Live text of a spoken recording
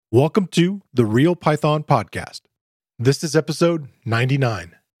Welcome to the Real Python Podcast. This is episode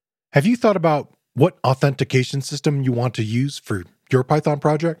 99. Have you thought about what authentication system you want to use for your Python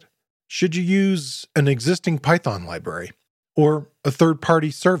project? Should you use an existing Python library or a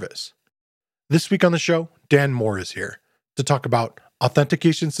third-party service? This week on the show, Dan Moore is here to talk about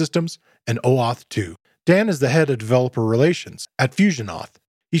authentication systems and OAuth 2. Dan is the head of developer relations at FusionAuth.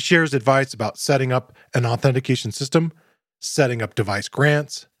 He shares advice about setting up an authentication system, setting up device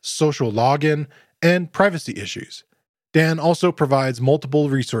grants, social login, and privacy issues. Dan also provides multiple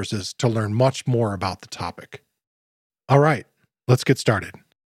resources to learn much more about the topic. All right, let's get started.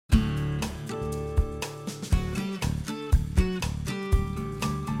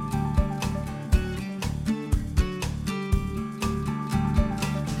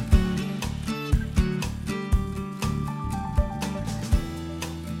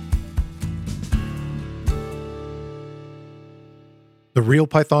 The Real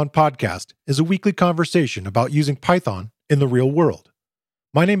Python Podcast is a weekly conversation about using Python in the real world.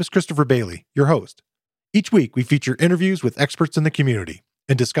 My name is Christopher Bailey, your host. Each week, we feature interviews with experts in the community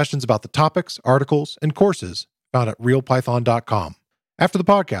and discussions about the topics, articles, and courses found at realpython.com. After the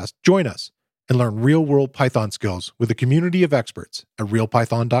podcast, join us and learn real-world Python skills with a community of experts at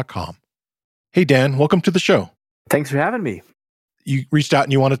realpython.com. Hey, Dan, welcome to the show. Thanks for having me. You reached out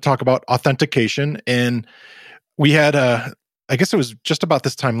and you wanted to talk about authentication, and we had I guess it was just about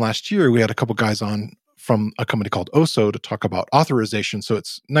this time last year, we had a couple guys on from a company called OSO to talk about authorization. So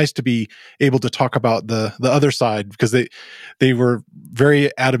it's nice to be able to talk about the other side, because they were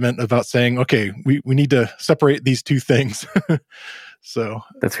very adamant about saying, okay, we need to separate these two things. So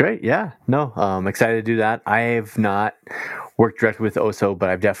that's great. Yeah, no, I'm excited to do that. I have not worked directly with OSO, but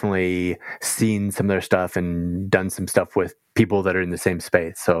I've definitely seen some of their stuff and done some stuff with people that are in the same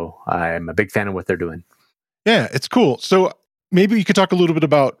space. So I'm a big fan of what they're doing. Yeah, it's cool. So maybe you could talk a little bit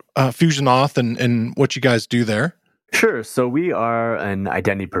about FusionAuth and what you guys do there. Sure. So we are an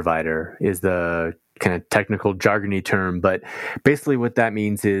identity provider is the kind of technical jargony term, but basically what that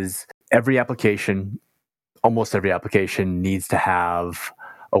means is almost every application needs to have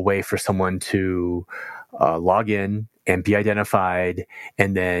a way for someone to log in and be identified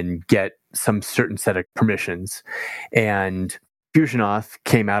and then get some certain set of permissions. And FusionAuth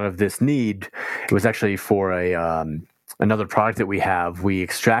came out of this need. It was actually for another product that we have. We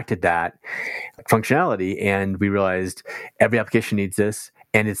extracted that functionality and we realized every application needs this,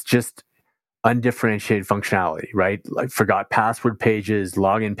 and it's just undifferentiated functionality, right? Like forgot password pages,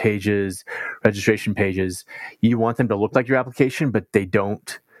 login pages, registration pages. You want them to look like your application, but they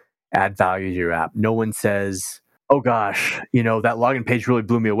don't add value to your app. No one says, oh gosh, that login page really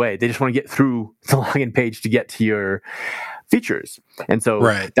blew me away. They just want to get through the login page to get to your features. And so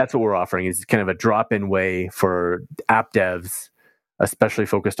That's what we're offering, is kind of a drop-in way for app devs, especially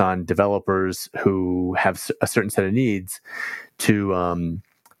focused on developers who have a certain set of needs, to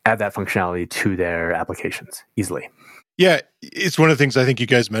add that functionality to their applications easily. Yeah, it's one of the things I think you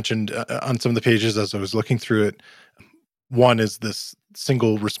guys mentioned on some of the pages as I was looking through it. One is this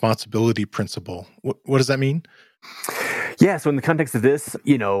single responsibility principle. What does that mean? Yeah, so in the context of this,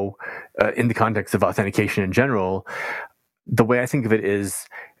 in the context of authentication in general, the way I think of it is,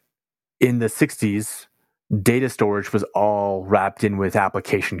 in the 60s, data storage was all wrapped in with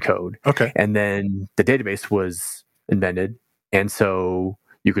application code. Okay. And then the database was invented. And so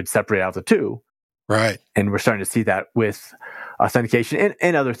you could separate out the two. Right. And we're starting to see that with authentication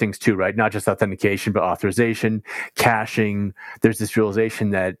and other things too, right? Not just authentication, but authorization, caching. There's this realization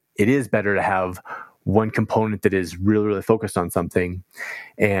that it is better to have one component that is really, really focused on something.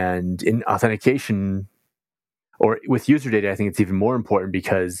 And in authentication, or with user data, I think it's even more important,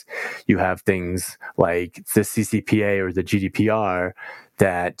 because you have things like the CCPA or the GDPR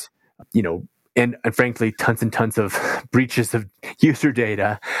that, and frankly, tons and tons of breaches of user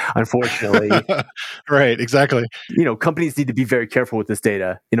data, unfortunately. Right, exactly. Companies need to be very careful with this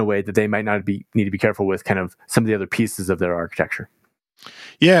data in a way that they might not need to be careful with kind of some of the other pieces of their architecture.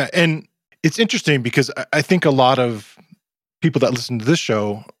 Yeah, and it's interesting because I think a lot of people that listen to this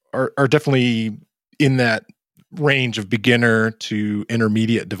show are definitely in that range of beginner to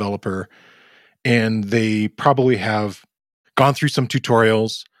intermediate developer, and they probably have gone through some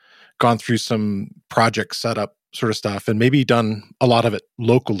tutorials, gone through some project setup sort of stuff, and maybe done a lot of it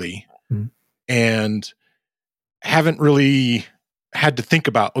locally, and haven't really had to think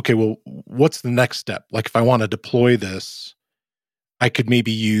about, okay, well, what's the next step? Like if I want to deploy this, I could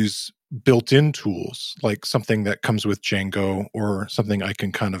maybe use built-in tools, like something that comes with Django, or something I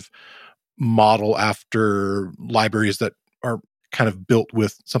can kind of model after libraries that are kind of built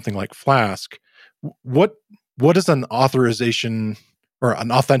with something like Flask. What does an authorization or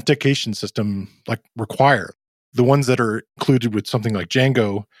an authentication system like require? The ones that are included with something like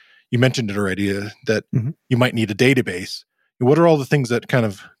Django, you mentioned it already, that you might need a database. What are all the things that kind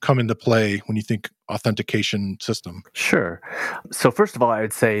of come into play when you think authentication system? Sure. So first of all, I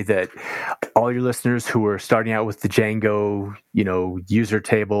would say that all your listeners who are starting out with the Django, user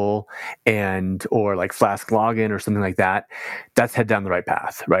table and or like Flask login or something like that, that's head down the right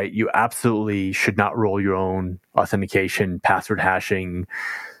path, right? You absolutely should not roll your own authentication, password hashing,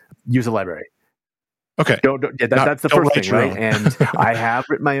 use a library. Okay. That's the first thing, right? Own. And I have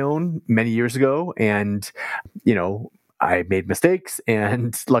written my own many years ago, and I made mistakes,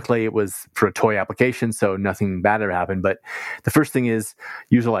 and luckily it was for a toy application, so nothing bad ever happened. But the first thing is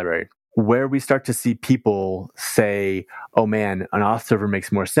use a library. Where we start to see people say, oh man, an auth server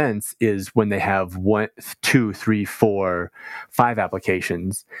makes more sense is when they have 1, 2, 3, 4, 5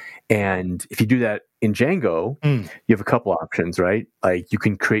 applications. And if you do that in Django, you have a couple options, right? Like you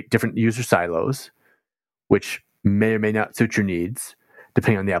can create different user silos, which may or may not suit your needs,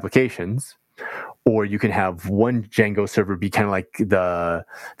 depending on the applications. Or you can have one Django server be kind of like the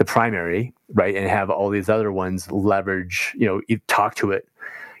primary, right? And have all these other ones leverage, talk to it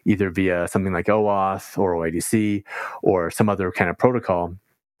either via something like OAuth or OIDC or some other kind of protocol.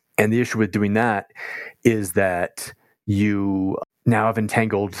 And the issue with doing that is that you now have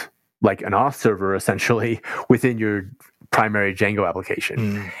entangled like an auth server essentially within your primary Django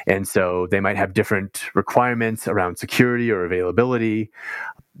application. And so they might have different requirements around security or availability.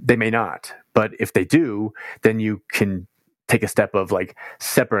 They may not. But if they do, then you can take a step of like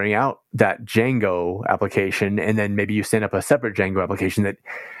separating out that Django application, and then maybe you stand up a separate Django application that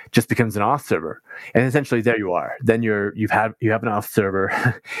just becomes an auth server. And essentially there you are. Then you have an auth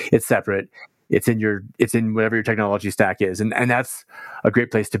server. It's separate. It's in whatever your technology stack is. And that's a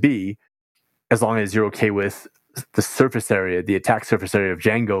great place to be, as long as you're okay with the surface area, the attack surface area of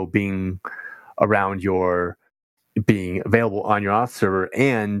Django being around being available on your auth server,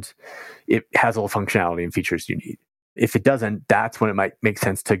 and it has all the functionality and features you need. If it doesn't, that's when it might make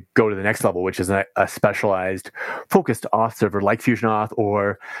sense to go to the next level, which is a specialized, focused auth server like FusionAuth,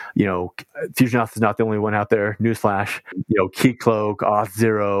 or FusionAuth is not the only one out there. Newsflash, Keycloak,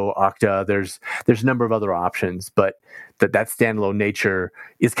 Auth0, Okta. There's a number of other options, but that standalone nature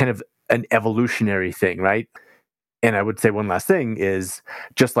is kind of an evolutionary thing, right? And I would say one last thing is,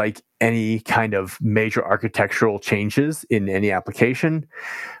 just like any kind of major architectural changes in any application,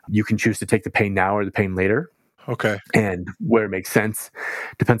 you can choose to take the pain now or the pain later. Okay. And where it makes sense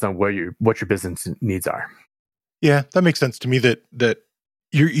depends on what your business needs are. Yeah, that makes sense to me, that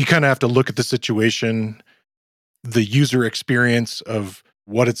you kind of have to look at the situation, the user experience of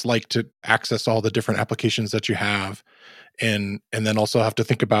what it's like to access all the different applications that you have, and then also have to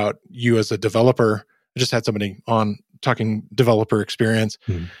think about you as a developer. I just had somebody on talking developer experience,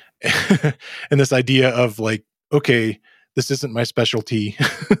 and this idea of like, okay, this isn't my specialty,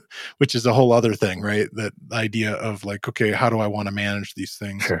 which is a whole other thing, right? That idea of like, okay, how do I want to manage these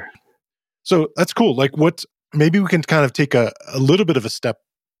things? Sure. So that's cool. Like, maybe we can kind of take a little bit of a step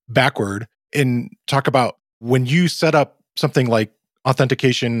backward and talk about when you set up something like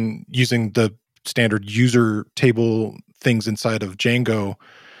authentication using the standard user table things inside of Django.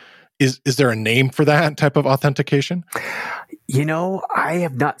 Is there a name for that type of authentication? I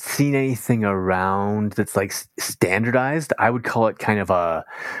have not seen anything around that's like standardized. I would call it kind of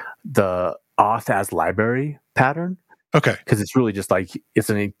the auth as library pattern. Okay. Because it's really just like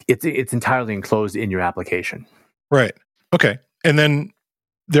it's entirely enclosed in your application. Right. Okay. And then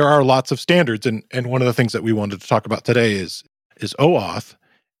there are lots of standards, and one of the things that we wanted to talk about today is OAuth,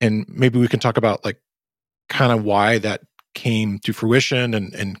 and maybe we can talk about like kind of why that came to fruition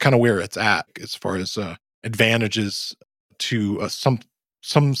and kind of where it's at as far as advantages to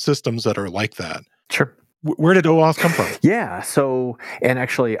some systems that are like that. Sure. Where did OAuth come from? Yeah. So, and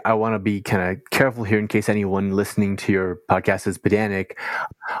actually, I want to be kind of careful here in case anyone listening to your podcast is pedantic.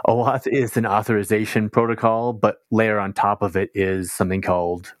 OAuth is an authorization protocol, but layer on top of it is something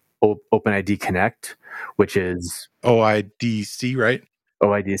called OpenID Connect, which is OIDC, right?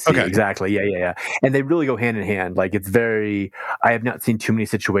 OIDC, okay. Exactly. Yeah. And they really go hand in hand. Like I have not seen too many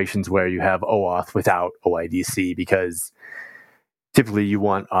situations where you have OAuth without OIDC, because typically you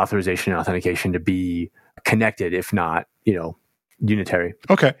want authorization and authentication to be connected, if not, unitary.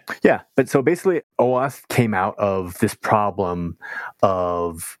 Okay. Yeah. But so basically OAuth came out of this problem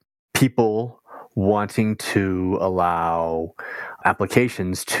of people wanting to allow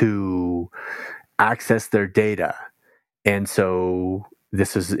applications to access their data. And so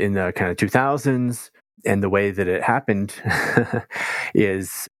this was in the kind of 2000s. And the way that it happened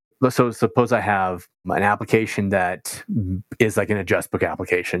is So suppose I have an application that is like an address book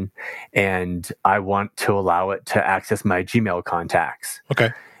application, and I want to allow it to access my Gmail contacts.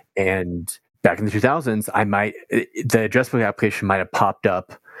 Okay. And back in the 2000s, the address book application might have popped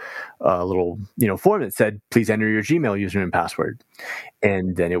up a little, form that said, please enter your Gmail username and password.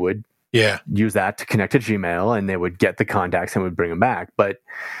 And then it would use that to connect to Gmail, and they would get the contacts and would bring them back. But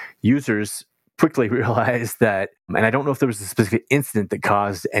users quickly realized that, and I don't know if there was a specific incident that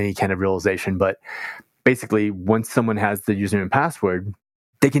caused any kind of realization, but basically once someone has the username and password,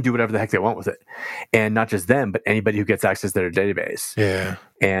 they can do whatever the heck they want with it. And not just them, but anybody who gets access to their database. Yeah.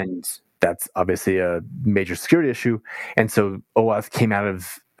 And that's obviously a major security issue. And so OAuth came out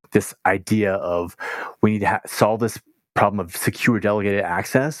of this idea of we need to solve this problem of secure delegated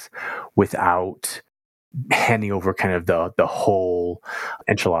access without handing over kind of the whole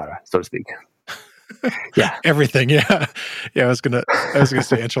enchilada, so to speak. Yeah. Everything. Yeah. Yeah. I was gonna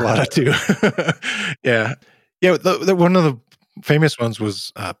say enchilada too. Yeah. Yeah. One of the famous ones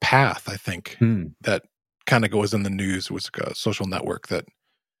was Path, I think, that kind of goes in the news. It was like a social network that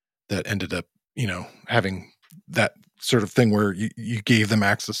ended up, having that sort of thing where you gave them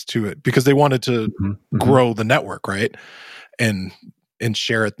access to it because they wanted to grow the network, right? And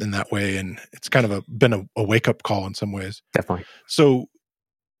share it in that way. And it's kind of been a wake-up call in some ways. Definitely. So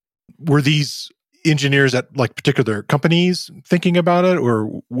were these engineers at like particular companies thinking about it, or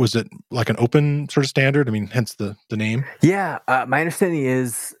was it like an open sort of standard? I mean, hence the name. Yeah. My understanding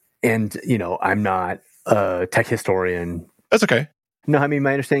is, and I'm not a tech historian. That's okay. No, I mean,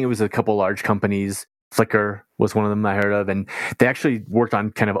 my understanding, it was a couple large companies. Flickr was one of them I heard of, and they actually worked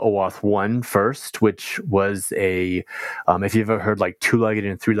on kind of OAuth 1 first, which was if you've ever heard like two-legged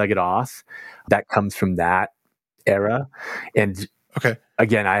and three-legged auth, that comes from that era. And okay,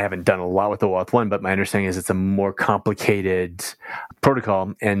 again, I haven't done a lot with OAuth 1, but my understanding is it's a more complicated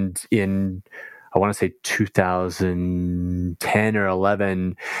protocol. And in, I want to say 2010 or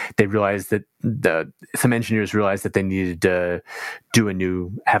 11, they realized that some engineers realized that they needed to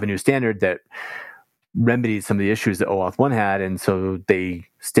have a new standard that remedied some of the issues that OAuth 1 had. And so they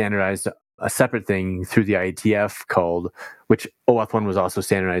standardized a separate thing through the IETF which OAuth 1 was also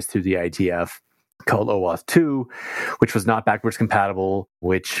standardized through the IETF, called OAuth 2, which was not backwards compatible,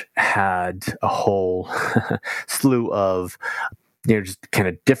 which had a whole slew of just kind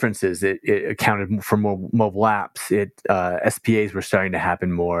of differences. It accounted for more mobile apps. SPAs were starting to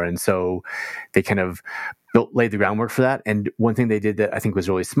happen more. And so they kind of laid the groundwork for that. And one thing they did that I think was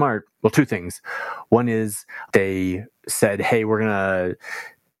really smart, well, two things. One is they said, hey, we're going to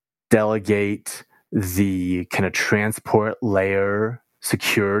delegate the kind of transport layer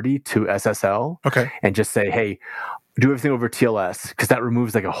security to SSL. Okay. And just say, hey, do everything over TLS, because that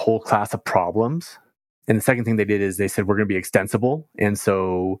removes like a whole class of problems. And the second thing they did is they said, we're going to be extensible. And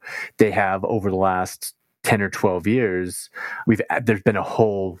so they have, over the last 10 or 12 years, there's been a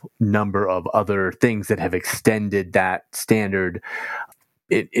whole number of other things that have extended that standard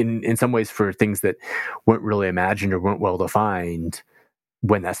in some ways for things that weren't really imagined or weren't well defined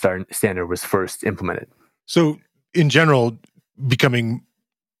when that standard was first implemented. So in general, becoming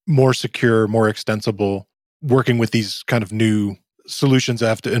more secure, more extensible, working with these kind of new solutions that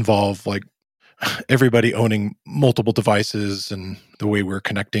have to involve like everybody owning multiple devices and the way we're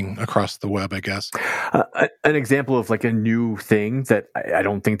connecting across the web, I guess. An example of like a new thing that I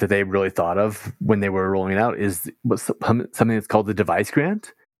don't think that they really thought of when they were rolling it out was something that's called the device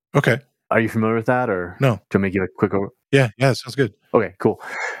grant. Okay. Are you familiar with that, or no? To make you a quick over? Yeah, sounds good. Okay, cool.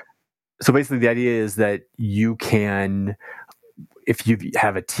 So basically the idea is that you can, if you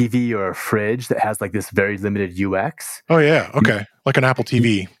have a TV or a fridge that has like this very limited UX. Oh yeah, okay. Like an Apple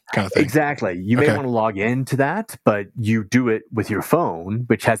TV kind of thing. Exactly. You may want to log into that, but you do it with your phone,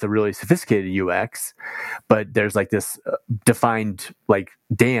 which has a really sophisticated UX. But there's like this defined like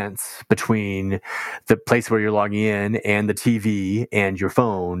dance between the place where you're logging in and the TV and your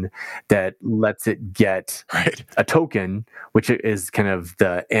phone that lets it get a token, which is kind of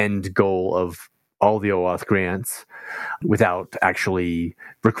the end goal of all the OAuth grants, without actually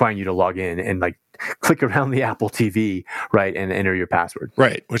requiring you to log in and like click around the Apple TV, right, and enter your password.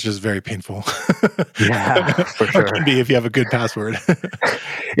 Right, which is very painful. Yeah, for sure. It can be if you have a good password.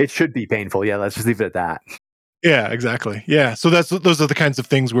 It should be painful. Yeah, let's just leave it at that. Yeah, exactly. Yeah, so those are the kinds of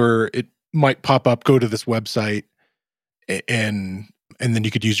things where it might pop up, go to this website, and then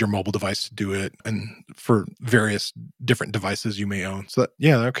you could use your mobile device to do it, and for various different devices you may own. So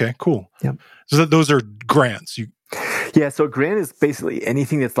okay, cool. Yep. So those are grants. Yeah, so a grant is basically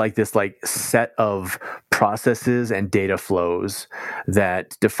anything that's like this like set of processes and data flows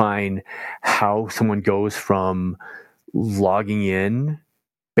that define how someone goes from logging in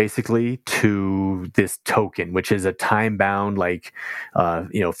basically to this token, which is a time-bound,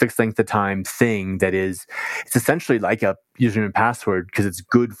 fixed length of time thing that is, it's essentially like a username and password because it's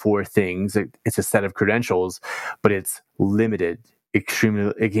good for things. It's a set of credentials, but it's limited.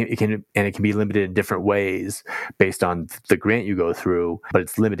 Extremely, it can be limited in different ways based on the grant you go through, but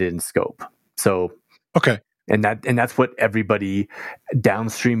it's limited in scope. So, okay. And that's what everybody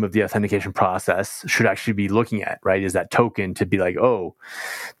downstream of the authentication process should actually be looking at, right? Is that token to be like, oh,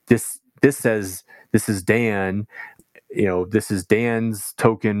 this says this is Dan, this is Dan's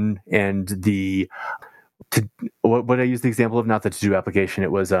token, and what I use the example of, not the to-do application,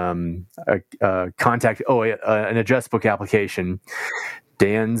 it was a contact, an address book application.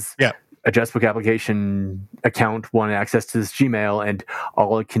 Dan's address book application account wanted access to this Gmail, and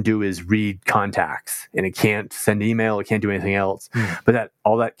all it can do is read contacts, and it can't send email, it can't do anything else. But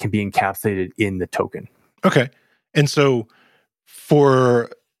all that can be encapsulated in the token. Okay. And so for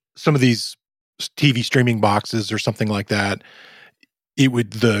some of these TV streaming boxes or something like that,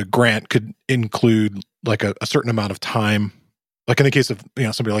 the grant could include like a certain amount of time. Like in the case of,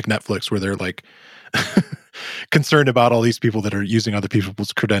 somebody like Netflix, where they're like concerned about all these people that are using other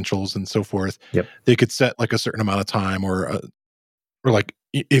people's credentials and so forth. Yep. They could set like a certain amount of time, or like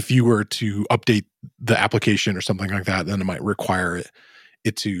if you were to update the application or something like that, then it might require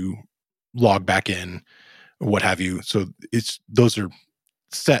it to log back in, what have you. So those are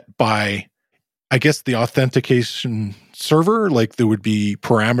set by, I guess, the authentication server. Like there would be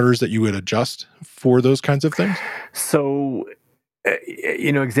parameters that you would adjust for those kinds of things. So,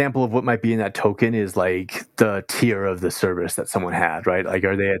 example of what might be in that token is like the tier of the service that someone had, right? Like,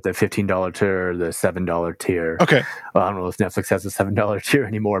 are they at the $15 tier or the $7 tier? Okay. Well, I don't know if Netflix has a $7 tier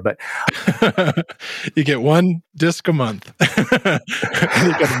anymore, but you get one disc a month. And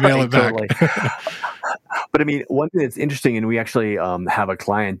you got to mail it back. Totally. But I mean, one thing that's interesting, and we actually have a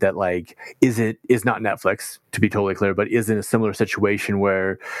client that is not Netflix, to be totally clear, but is in a similar situation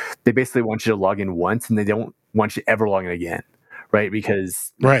where they basically want you to log in once and they don't want you to ever log in again. Right,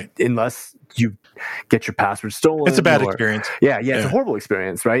 because unless you get your password stolen, it's a bad experience. Yeah, it's a horrible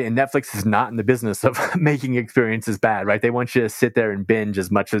experience, right? And Netflix is not in the business of making experiences bad, right? They want you to sit there and binge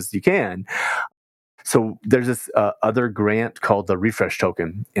as much as you can. So there's this other grant called the refresh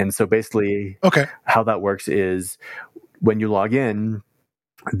token, and so basically, how that works is when you log in,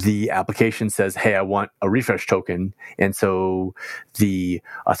 the application says, hey, I want a refresh token. And so the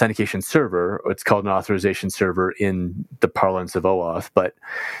authentication server, it's called an authorization server in the parlance of OAuth, but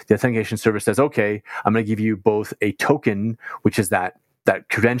the authentication server says, okay, I'm going to give you both a token, which is that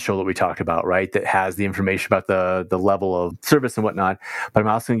credential that we talked about, right? That has the information about the level of service and whatnot. But I'm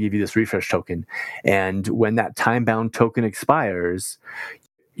also going to give you this refresh token. And when that time-bound token expires,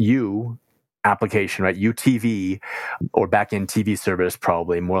 application, right? UTV or backend TV service,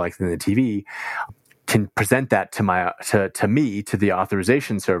 probably more likely than the TV, can present that to me, to the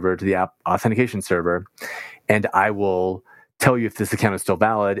authorization server, to the authentication server, and I will tell you if this account is still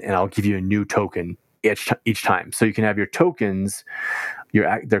valid, and I'll give you a new token each time. So you can have your tokens,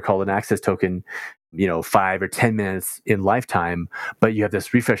 they're called an access token, 5 or 10 minutes in lifetime, but you have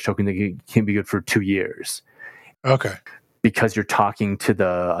this refresh token that can be good for 2 years. Okay. Because you're talking to the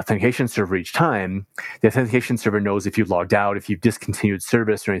authentication server each time, the authentication server knows if you've logged out, if you've discontinued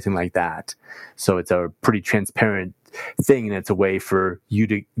service or anything like that. So it's a pretty transparent thing, and it's a way for you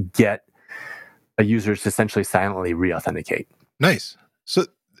to get a user to essentially silently re-authenticate. Nice. So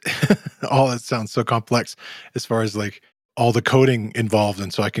all that sounds so complex as far as like all the coding involved.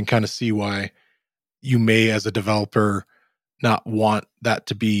 And so I can kind of see why you may, as a developer, not want that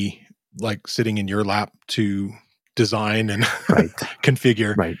to be like sitting in your lap to design and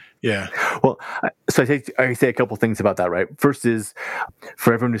configure. Right. Yeah. Well, so I say a couple things about that, right? First is,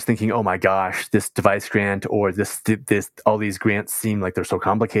 for everyone who's thinking, oh my gosh, this device grant or this all these grants seem like they're so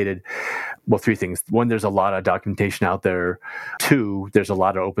complicated. Well, 3 things. 1, there's a lot of documentation out there. 2, there's a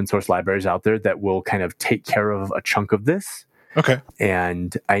lot of open source libraries out there that will kind of take care of a chunk of this. Okay.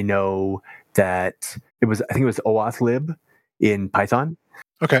 And I know that I think it was OAuth lib in Python.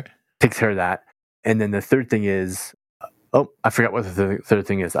 Okay. Takes care of that. And then the third thing is, I forgot what the third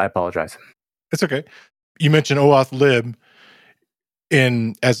thing is. I apologize. It's okay. You mentioned OAuth lib,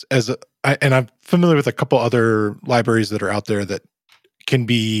 and and I'm familiar with a couple other libraries that are out there that can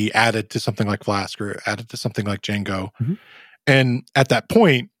be added to something like Flask or added to something like Django. Mm-hmm. And at that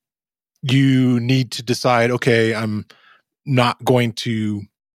point, you need to decide, okay, I'm not going to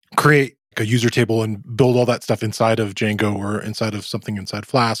create a user table and build all that stuff inside of Django or inside of something inside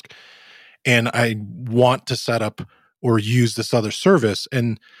Flask. And I want to set up or use this other service.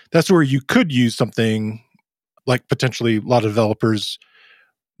 And that's where you could use something like potentially a lot of developers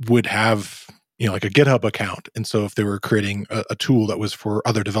would have, like a GitHub account. And so if they were creating a tool that was for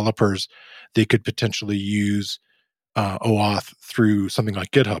other developers, they could potentially use OAuth through something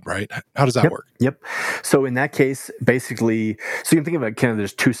like GitHub, right? How does that work? Yep. So in that case, basically, so you can think of it kind of,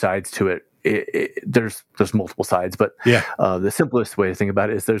 there's two sides to it. There's multiple sides, but the simplest way to think about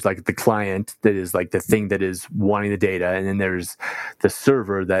it is there's like the client that is like the thing that is wanting the data, and then there's the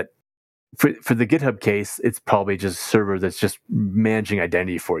server that, for the GitHub case, it's probably just a server that's just managing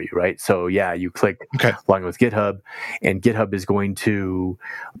identity for you, right? So you click log in with GitHub, and GitHub is going to,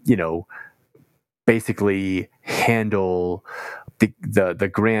 basically handle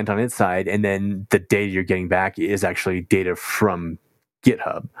the grant on its side, and then the data you're getting back is actually data from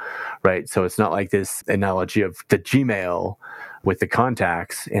GitHub, right? So it's not like this analogy of the Gmail with the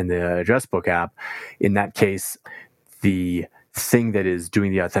contacts and the address book app. In that case, the thing that is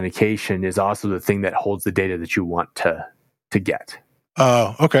doing the authentication is also the thing that holds the data that you want to get.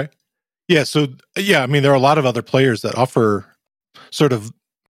 Oh, okay. Yeah. So, I mean, there are a lot of other players that offer sort of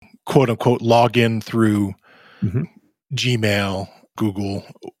quote unquote login through Gmail, Google,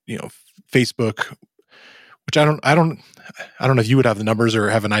 Facebook, which I don't know if you would have the numbers or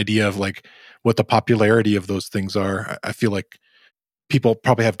have an idea of like what the popularity of those things are. I feel like people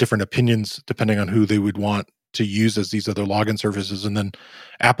probably have different opinions depending on who they would want to use as these other login services. And then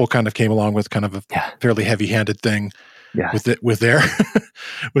Apple kind of came along with kind of a fairly heavy-handed thing with their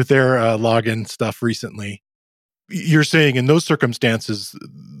with their login stuff recently. You're saying in those circumstances,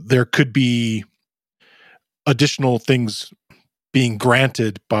 there could be additional things being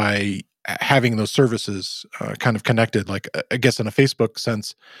granted by having those services kind of connected. Like, I guess in a Facebook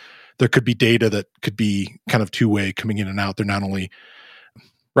sense, there could be data that could be kind of two-way coming in and out. They're not only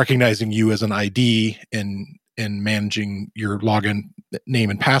recognizing you as an ID and managing your login name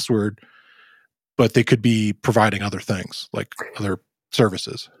and password, but they could be providing other things like other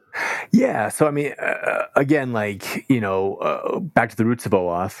services. Yeah. So, I mean, again, like, back to the roots of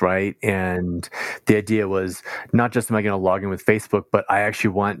OAuth, right? And the idea was not just am I going to log in with Facebook, but I actually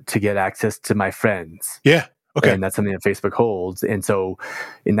want to get access to my friends. Yeah. Okay. And that's something that Facebook holds. And so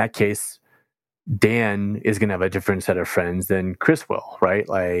in that case, Dan is going to have a different set of friends than Chris will, right?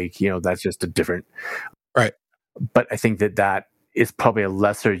 Like, that's just a different. Right. But I think that is probably a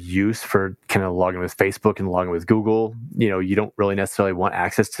lesser use for kind of logging with Facebook and logging with Google. You don't really necessarily want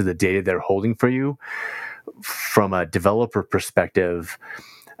access to the data they're holding for you. From a developer perspective,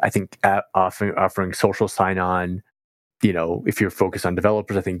 I think offering social sign-on, if you're focused on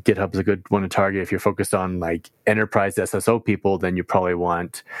developers, I think GitHub is a good one to target. If you're focused on like enterprise SSO people, then you probably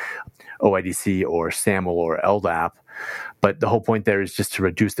want OIDC or SAML or LDAP. But the whole point there is just to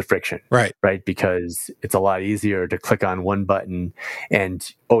reduce the friction, right? Because it's a lot easier to click on one button and,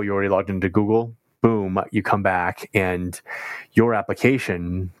 you already logged into Google. Boom, you come back and your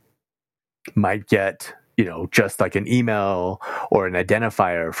application might get, just like an email or an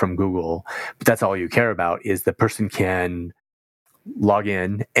identifier from Google. But that's all you care about is the person can log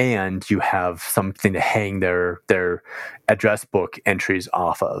in and you have something to hang their address book entries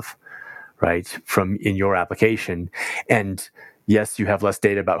off of. Right, from in your application. And yes, you have less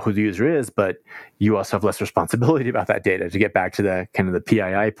data about who the user is, but you also have less responsibility about that data. To get back to the kind of the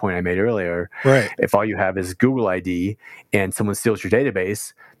PII point I made earlier, right? If all you have is Google ID and someone steals your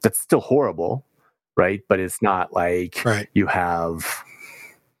database, that's still horrible, right? But it's not like you have,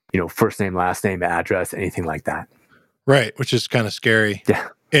 first name, last name, address, anything like that. Right, which is kind of scary. Yeah.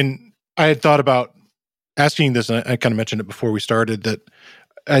 And I had thought about asking this, and I kind of mentioned it before we started, that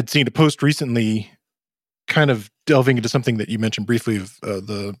I'd seen a post recently kind of delving into something that you mentioned briefly of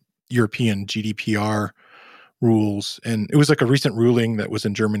the European GDPR rules. And it was like a recent ruling that was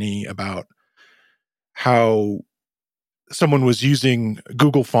in Germany about how someone was using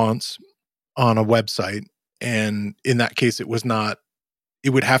Google fonts on a website. And in that case, it would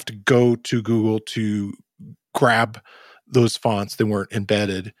have to go to Google to grab those fonts. They weren't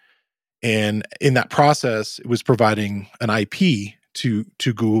embedded. And in that process, it was providing an IP to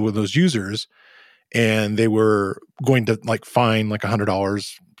Google with those users, and they were going to like fine like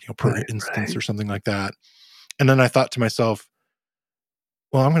 $100 per instance or something like that. And then I thought to myself,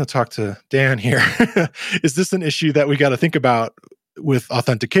 well, I'm going to talk to Dan here. Is this an issue that we got to think about with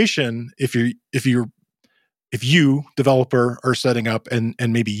authentication? If you developer are setting up and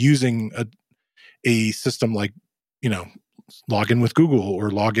maybe using a system like log in with Google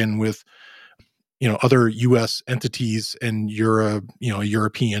or log in with other U.S. entities, and you're a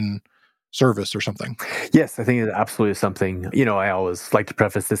European service or something. Yes, I think it absolutely is something. I always like to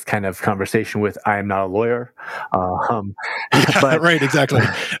preface this kind of conversation with, I am not a lawyer. Um, Yeah, but right, exactly.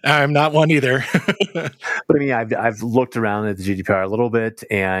 I'm not one either. But I mean, I've looked around at the GDPR a little bit,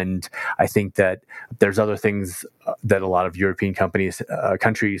 and I think that there's other things that a lot of European countries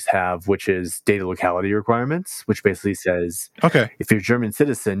have, which is data locality requirements, which basically says, Okay. if you're a German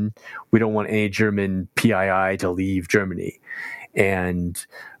citizen, we don't want any German PII to leave Germany. And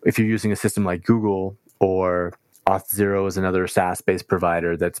if you're using a system like Google or Auth0 is another SaaS-based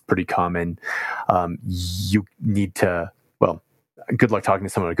provider that's pretty common, you need to, well, good luck talking to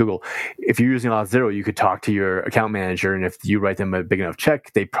someone at Google. If you're using Auth0, you could talk to your account manager, and if you write them a big enough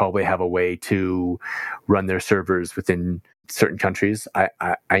check, they probably have a way to run their servers within certain countries.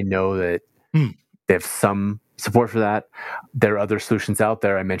 I know that they have some support for that. There are other solutions out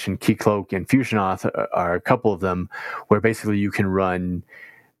there. I mentioned Keycloak and FusionAuth are a couple of them, where basically you can run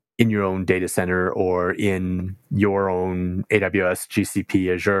in your own data center or in your own AWS,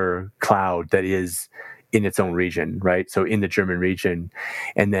 GCP, Azure cloud that is in its own region, right? So in the German region.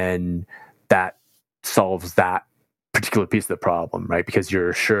 And then that solves that particular piece of the problem, right? Because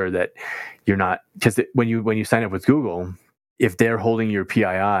you're sure that you're not, because when you sign up with Google, if they're holding your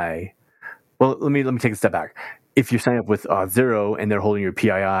PII, well, let me take a step back. If you sign up with Auth0 and they're holding your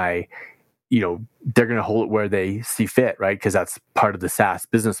PII, they're going to hold it where they see fit, right? Because that's part of the SaaS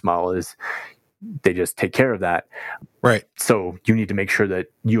business model, is they just take care of that. Right. So you need to make sure that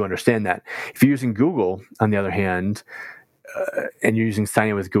you understand that. If you're using Google, on the other hand, and you're using sign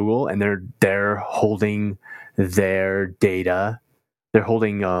in with Google, and they're holding their data, they're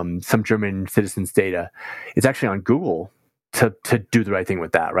holding some German citizens' data, it's actually on Google to do the right thing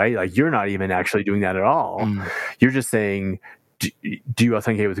with that, right? Like, you're not even actually doing that at all. You're just saying, do you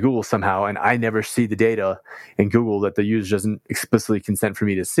authenticate with Google somehow? And I never see the data in Google that the user doesn't explicitly consent for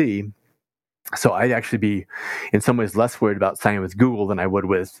me to see. So I'd actually be, in some ways, less worried about signing with Google than I would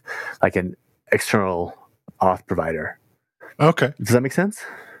with like an external auth provider. Okay. Does that make sense?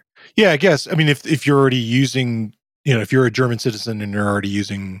 Yeah, I guess. I mean, if you're already using, if you're a German citizen and you're already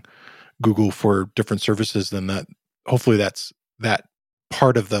using Google for different services, then hopefully that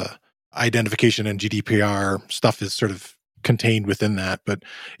part of the identification and GDPR stuff is sort of contained within that. But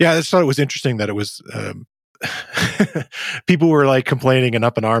yeah, I just thought it was interesting that it was people were like complaining and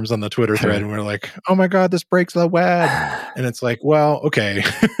up in arms on the Twitter thread, and we're like, oh my God, this breaks the web. And it's like, well, okay.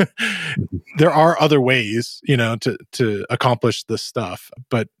 There are other ways, to accomplish this stuff,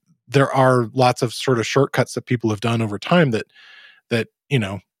 but there are lots of sort of shortcuts that people have done over time that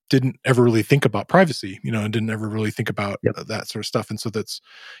didn't ever really think about privacy, and didn't ever really think about that sort of stuff. And so that's,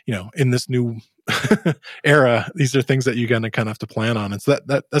 in this new era, these are things that you're going to kind of have to plan on. And so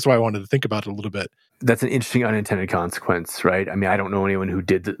that's why I wanted to think about it a little bit. That's an interesting unintended consequence, right? I mean, I don't know anyone who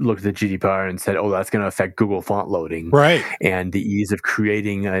look at the GDPR and said, oh, that's going to affect Google font loading. Right. And the ease of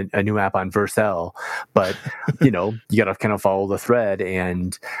creating a new app on Vercel. But, you got to kind of follow the thread.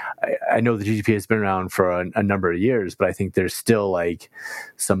 And I know the GDPR has been around for a number of years, but I think there's still like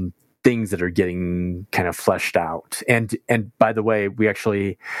some things that are getting kind of fleshed out. And by the way, we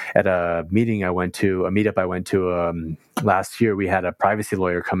actually, at a meetup I went to last year, we had a privacy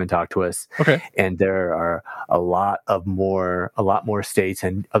lawyer come and talk to us. Okay. And there are a lot more states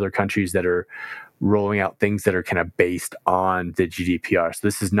and other countries that are rolling out things that are kind of based on the GDPR. So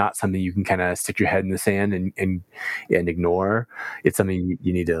this is not something you can kind of stick your head in the sand and ignore. It's something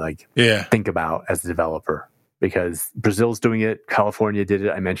you need to think about as a developer. Because Brazil's doing it, California did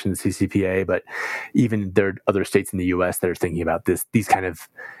it. I mentioned the CCPA, but even there are other states in the U.S. that are thinking about these kind of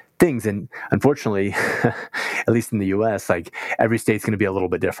things. And unfortunately, at least in the U.S., like every state's going to be a little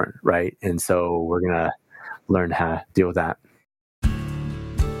bit different, right? And so we're going to learn how to deal with that.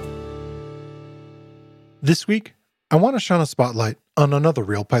 This week, I want to shine a spotlight on another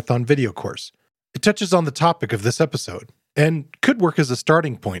Real Python video course. It touches on the topic of this episode and could work as a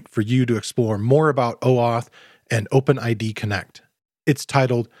starting point for you to explore more about OAuth and OpenID Connect. It's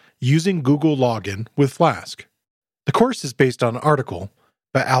titled Using Google Login with Flask. The course is based on an article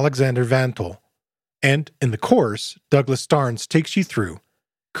by Alexander Vantel, and in the course, Douglas Starnes takes you through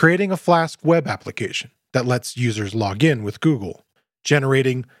creating a Flask web application that lets users log in with Google,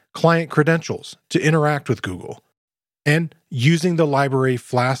 generating client credentials to interact with Google, and using the library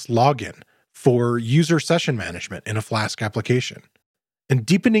Flask login for user session management in a Flask application, and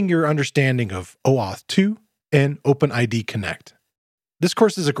deepening your understanding of OAuth 2 and OpenID Connect. This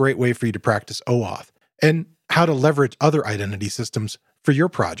course is a great way for you to practice OAuth and how to leverage other identity systems for your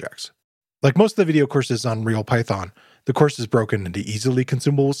projects. Like most of the video courses on Real Python, the course is broken into easily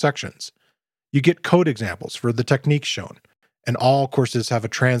consumable sections. You get code examples for the techniques shown, and all courses have a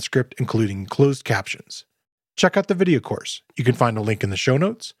transcript including closed captions. Check out the video course. You can find a link in the show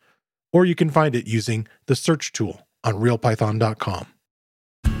notes, or you can find it using the search tool on realpython.com.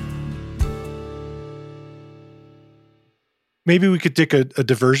 Maybe we could take a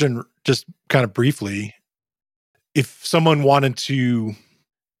diversion just kind of briefly. If someone wanted to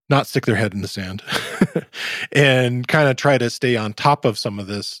not stick their head in the sand and kind of try to stay on top of some of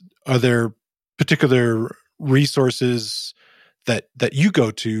this, are there particular resources that you go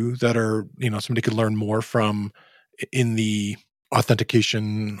to that are, somebody could learn more from in the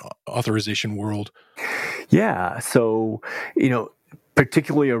authentication authorization world? Yeah. So,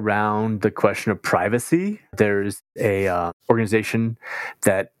 particularly around the question of privacy, there's a organization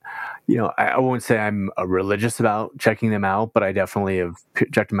that, I won't say I'm religious about checking them out, but I definitely have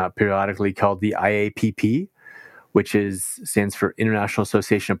checked them out periodically, called the IAPP, which stands for International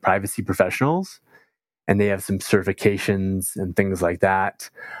Association of Privacy Professionals. And they have some certifications and things like that.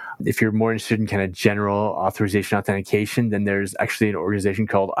 If you're more interested in kind of general authorization authentication, then there's actually an organization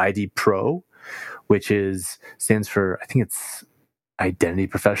called ID Pro, which stands for, I think it's identity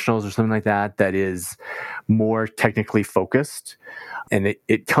professionals or something like that, that is more technically focused. And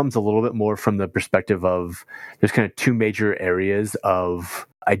it comes a little bit more from the perspective of there's kind of two major areas of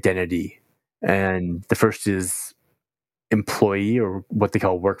identity. And the first is employee, or what they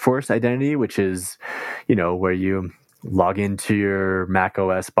call workforce identity, which is, where you log into your Mac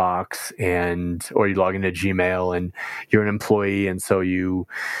OS box or you log into Gmail and you're an employee. And so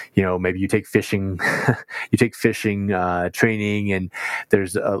maybe you take phishing, training, and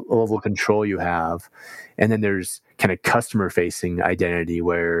there's a level of control you have. And then there's kind of customer facing identity,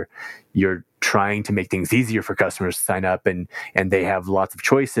 where you're trying to make things easier for customers to sign up, and they have lots of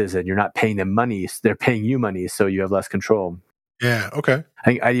choices, and you're not paying them money. So they're paying you money, so you have less control. Yeah. Okay. I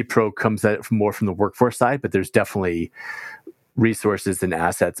think ID Pro comes more from the workforce side, but there's definitely resources and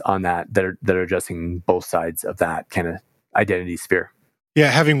assets on that are addressing both sides of that kind of identity sphere.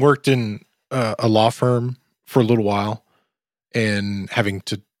 Yeah. Having worked in a law firm for a little while and having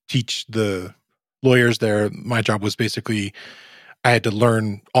to teach the lawyers there, my job was basically I had to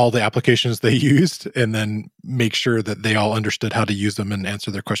learn all the applications they used and then make sure that they all understood how to use them and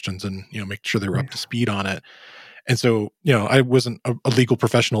answer their questions and, make sure they were up to speed on it. And so, I wasn't a legal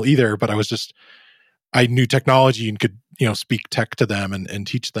professional either, but I knew technology and could, speak tech to them and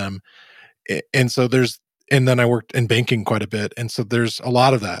teach them. And so and then I worked in banking quite a bit. And so there's a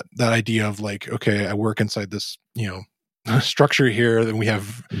lot of that idea of like, okay, I work inside this, structure here, then we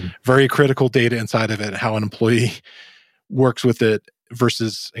have very critical data inside of it, how an employee works with it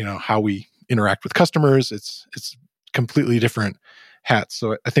versus, how we interact with customers. It's completely different hats.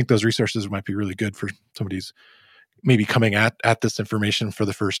 So I think those resources might be really good for somebody who's maybe coming at this information for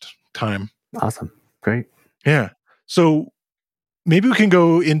the first time. Awesome. Great. Yeah. So maybe we can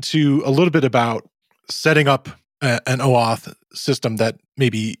go into a little bit about setting up an OAuth system that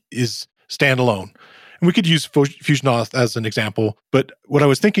maybe is standalone. And we could use FusionAuth as an example, but what I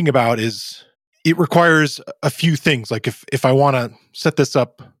was thinking about is it requires a few things. Like if I want to set this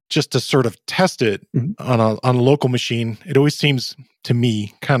up just to sort of test it on a local machine, it always seems to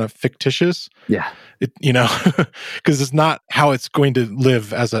me kind of fictitious. Yeah. Because it's not how it's going to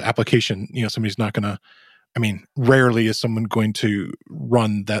live as an application. Somebody's not going to, rarely is someone going to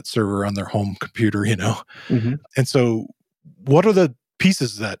run that server on their home computer, And so what are the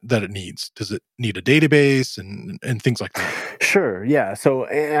pieces that it needs? Does it need a database and things like that? Sure. Yeah. So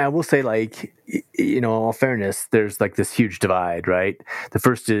I will say, in all fairness, there's like this huge divide, right? The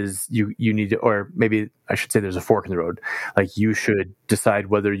first is you need to, or maybe I should say there's a fork in the road. Like you should decide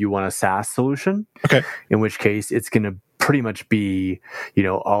whether you want a SaaS solution. Okay. In which case it's going to pretty much be,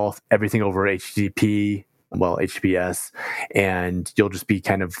 everything over HTTPS, and you'll just be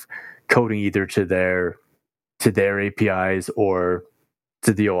kind of coding either to their APIs or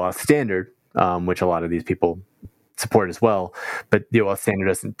to the OAuth standard, which a lot of these people support as well. But the OAuth standard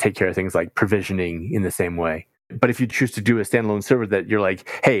doesn't take care of things like provisioning in the same way. But if you choose to do a standalone server that you're like,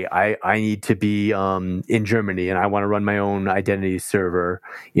 hey, I need to be in Germany and I want to run my own identity server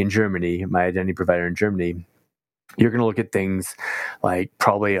in Germany, my identity provider in Germany, you're going to look at things like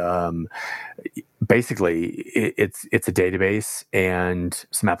probably basically it's a database and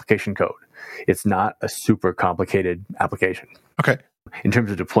some application code. It's not a super complicated application. Okay. In terms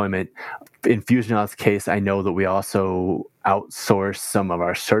of deployment, in FusionAuth's case, I know that we also outsource some of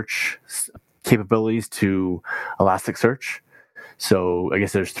our search capabilities to Elasticsearch. So I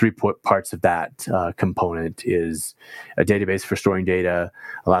guess there's three parts of that component: is a database for storing data,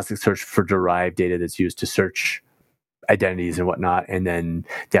 Elasticsearch for derived data that's used to search identities and whatnot, and then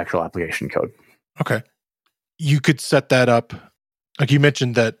the actual application code. Okay. you could set that up. Like you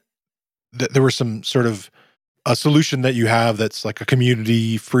mentioned that there was some sort of a solution that you have that's like a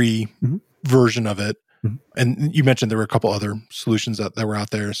community free version of it. And you mentioned there were a couple other solutions that were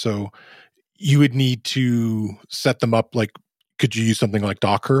out there. So you would need to set them up. Like, could you use something like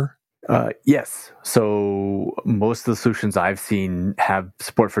Docker? Yes. So most of the solutions I've seen have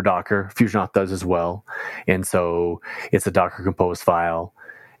support for Docker. FusionAuth does as well. And so it's a Docker Compose file.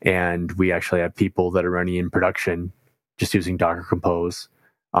 And we actually have people that are running in production just using Docker Compose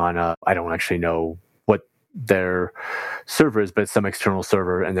on I don't actually know what their server is, but it's some external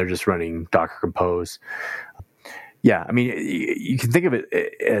server, and they're just running Docker Compose. Yeah, I mean, you can think of it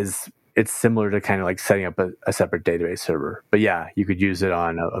as it's similar to kind of like setting up a separate database server. But yeah, you could use it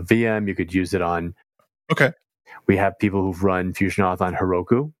on a VM. You could use it on... Okay. We have people who've run FusionAuth on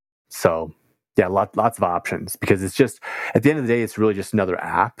Heroku. So yeah, lots of options, because it's just, at the end of the day, it's really just another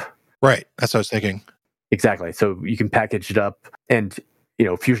app. Right. That's what I was thinking. Exactly. So you can package it up, and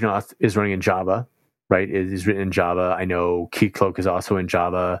FusionAuth is running in Java, right? It is written in Java. I know Keycloak is also in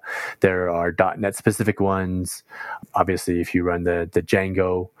Java. There are .NET specific ones. Obviously, if you run the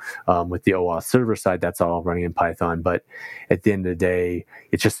Django with the OAuth server side, that's all running in Python. But at the end of the day,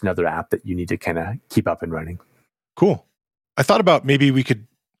 it's just another app that you need to kind of keep up and running. Cool. I thought about maybe we could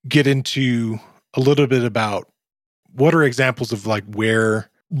get into a little bit about what are examples of like where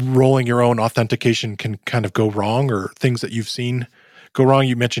rolling your own authentication can kind of go wrong, or things that you've seen go wrong.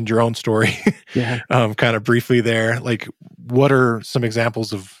 You mentioned your own story kind of briefly there. Like, what are some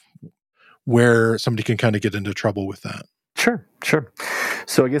examples of where somebody can kind of get into trouble with that? Sure.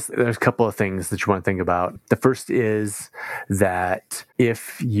 So I guess there's a couple of things that you want to think about. The first is that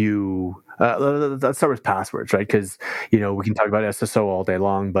if you... let's start with passwords, right? Because, we can talk about SSO all day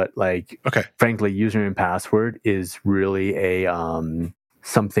long, but frankly, username and password is really a...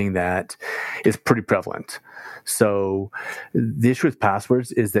 something that is pretty prevalent. So the issue with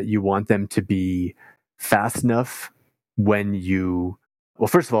passwords is that you want them to be fast enough when you... Well,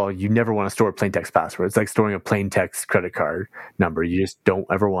 first of all, you never want to store a plain text password. It's like storing a plain text credit card number. You just don't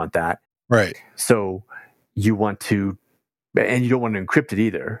ever want that. Right. So you want to... And you don't want to encrypt it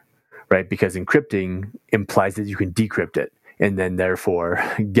either, right? Because encrypting implies that you can decrypt it and then therefore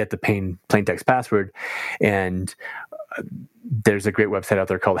get the plain text password. And there's a great website out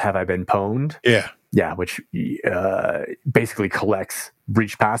there called Have I Been Pwned? Yeah, which basically collects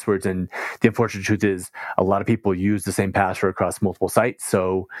breached passwords. And the unfortunate truth is a lot of people use the same password across multiple sites.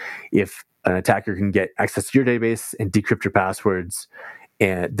 So if an attacker can get access to your database and decrypt your passwords,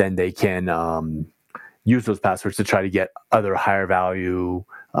 and then they can use those passwords to try to get other higher value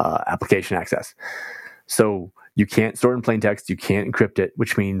application access. So you can't store it in plain text, you can't encrypt it,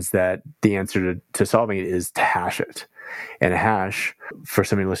 which means that the answer to solving it is to hash it. And a hash, for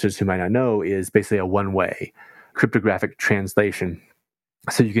some of your listeners who might not know, is basically a one-way cryptographic translation.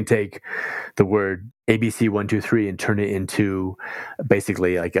 So you can take the word ABC123 and turn it into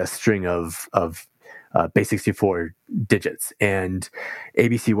basically like a string of base 64 digits. And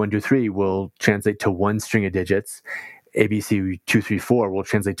ABC123 will translate to one string of digits. ABC234 will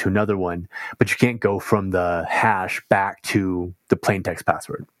translate to another one, but you can't go from the hash back to the plain text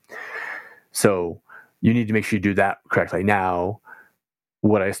password. So you need to make sure you do that correctly. Now,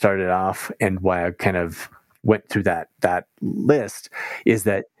 what I started off and why I kind of went through that list is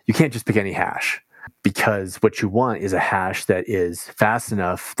that you can't just pick any hash, because what you want is a hash that is fast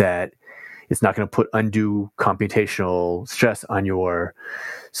enough that it's not going to put undue computational stress on your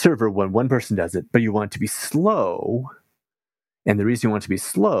server when one person does it, but you want it to be slow. And the reason you want it to be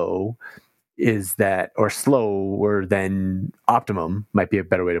slow is that, or slower than optimum might be a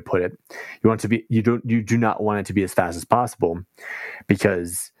better way to put it. You want it to be, you do not want it to be as fast as possible,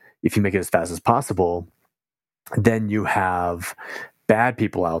 because if you make it as fast as possible, then you have bad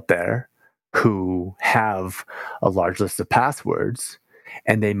people out there who have a large list of passwords,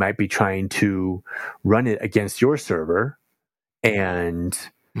 and they might be trying to run it against your server and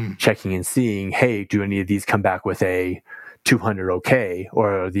checking and seeing, hey, do any of these come back with a 200 okay,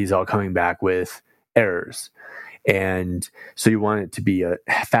 or are these all coming back with errors? And so you want it to be a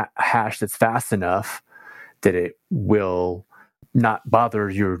hash that's fast enough that it will not bother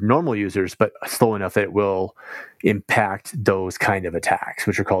your normal users, but slow enough that it will impact those kind of attacks,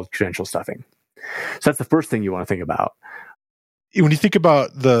 which are called credential stuffing. So that's the first thing you want to think about. When you think about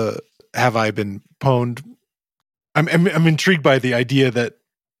the Have I Been Pwned, I'm intrigued by the idea that,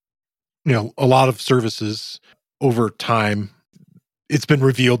 a lot of services over time, it's been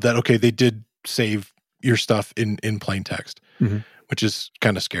revealed that, okay, they did save your stuff in plain text, which is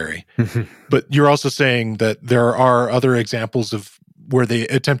kind of scary. But you're also saying that there are other examples of where they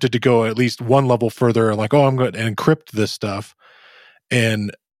attempted to go at least one level further, like, oh, I'm going to encrypt this stuff.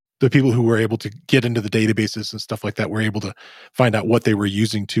 And the people who were able to get into the databases and stuff like that were able to find out what they were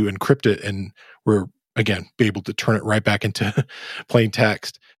using to encrypt it, and were, again, be able to turn it right back into plain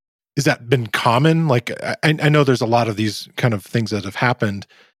text. Has that been common? Like, I know there's a lot of these kind of things that have happened.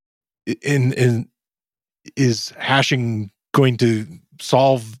 Is hashing going to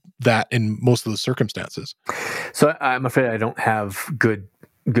solve that in most of the circumstances? So I'm afraid I don't have a good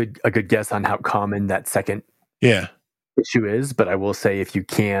guess on how common that second issue is, but I will say if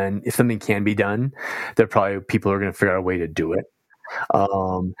something can be done, there are probably people who are going to figure out a way to do it.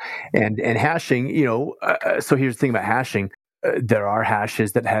 And hashing, so here's the thing about hashing. There are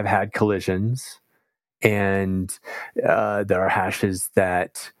hashes that have had collisions, and there are hashes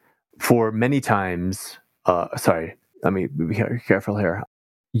that for many times, sorry, let me be careful here.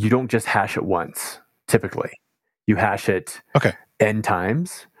 You don't just hash it once, typically. You hash it n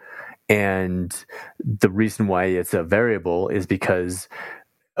times. And the reason why it's a variable is because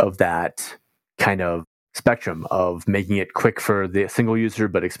of that kind of spectrum of making it quick for the single user,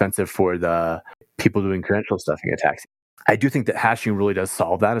 but expensive for the people doing credential stuffing attacks. I do think that hashing really does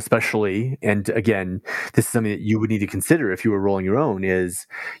solve that, especially, and again, this is something that you would need to consider if you were rolling your own, is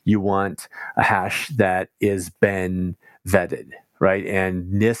you want a hash that is been vetted, right?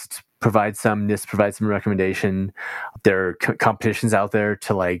 And NIST provides some recommendation. There are competitions out there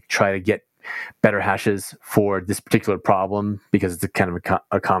to try to get better hashes for this particular problem, because it's a kind of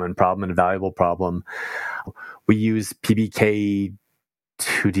a common problem and a valuable problem. We use PBK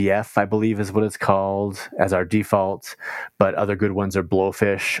 2DF, I believe is what it's called, as our default, but other good ones are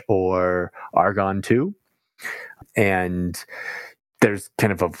Blowfish or Argon 2. And there's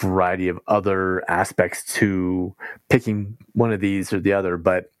kind of a variety of other aspects to picking one of these or the other,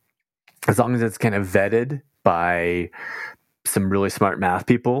 but as long as it's kind of vetted by some really smart math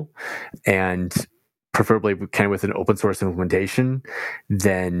people, and preferably kind of with an open source implementation,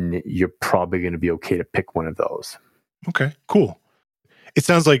 then you're probably going to be okay to pick one of those. Okay, cool. It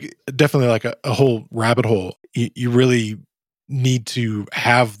sounds like definitely like a whole rabbit hole. You really need to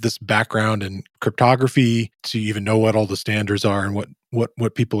have this background in cryptography to even know what all the standards are and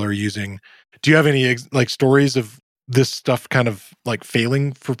what people are using. Do you have any stories of this stuff kind of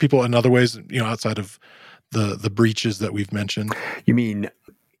failing for people in other ways, outside of the breaches that we've mentioned? You mean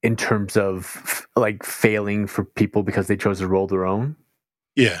in terms of failing for people because they chose to roll their own?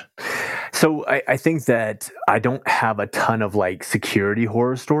 Yeah. So I think that I don't have a ton of security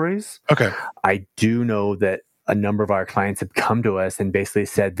horror stories. Okay. I do know that a number of our clients have come to us and basically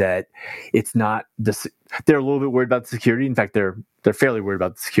said that it's not this. They're a little bit worried about the security. In fact, they're fairly worried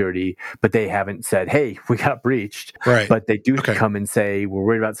about the security, but they haven't said, "Hey, we got breached." Right. But they do come and say, "We're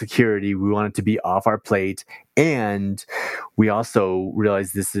worried about security. We want it to be off our plate, and we also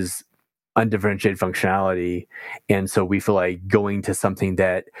realize this is undifferentiated functionality, and so we feel like going to something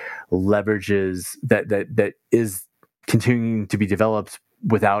that leverages that is continuing to be developed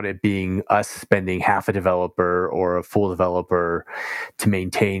without it being us spending half a developer or a full developer to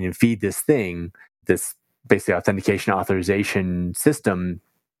maintain and feed this thing, this basically authentication authorization system,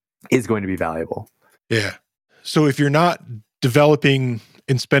 is going to be valuable." Yeah. So if you're not developing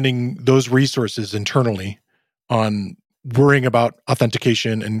and spending those resources internally on worrying about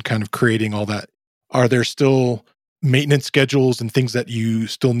authentication and kind of creating all that, are there still maintenance schedules and things that you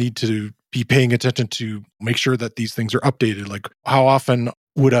still need to be paying attention to make sure that these things are updated? Like, how often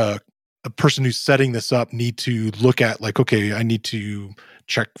would a person who's setting this up need to look at okay, I need to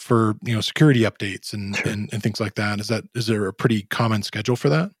check for security updates and things like that? Is there a pretty common schedule for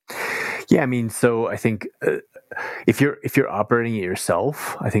that? Yeah, I mean, so I think if you're operating it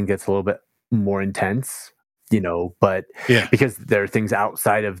yourself, I think that's a little bit more intense. But because there are things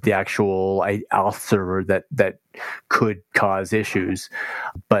outside of the actual Auth server that could cause issues.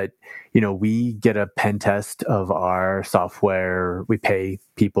 But, we get a pen test of our software. We pay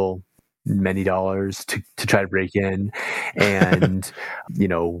people many dollars to try to break in. And,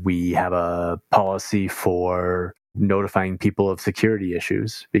 we have a policy for notifying people of security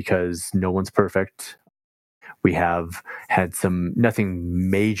issues because no one's perfect. We have had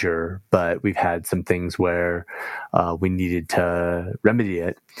nothing major, but we've had some things where we needed to remedy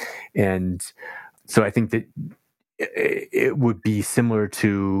it. And so I think that it would be similar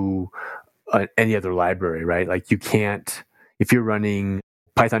to any other library, right? You can't, if you're running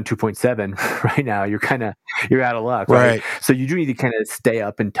Python 2.7 right now, you're out of luck, right? So you do need to kind of stay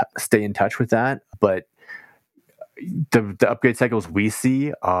up and stay in touch with that. But the upgrade cycles we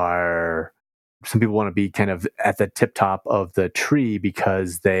see are, some people want to be kind of at the tip top of the tree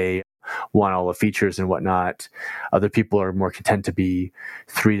because they want all the features and whatnot. Other people are more content to be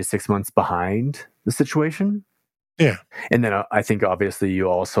 3 to 6 months behind the situation. Yeah. And then I think obviously you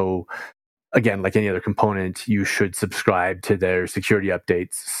also, again, like any other component, you should subscribe to their security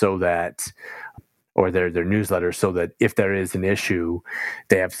updates so that, or their newsletter, so that if there is an issue,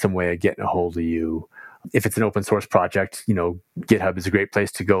 they have some way of getting a hold of you. If it's an open source project, GitHub is a great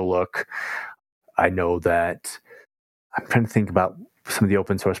place to go look. I know that I'm trying to think about some of the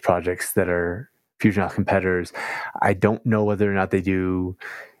open source projects that are FusionAuth competitors. I don't know whether or not they do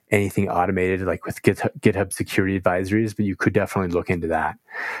anything automated like with GitHub security advisories, but you could definitely look into that.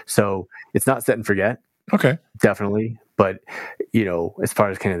 So it's not set and forget. Okay. Definitely. But, as far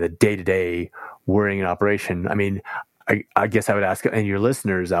as kind of the day-to-day worrying and operation, I mean, I guess I would ask any of your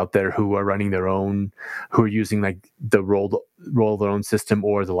listeners out there who are running their own, who are using like the roll their own system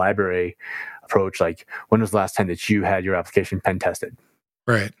or the library approach, like when was the last time that you had your application pen tested?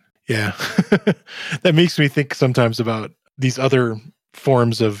 Right. Yeah. That makes me think sometimes about these other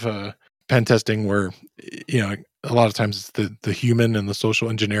forms of pen testing where, a lot of times it's the human and the social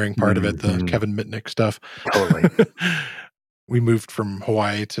engineering part of it, the Kevin Mitnick stuff. Totally. We moved from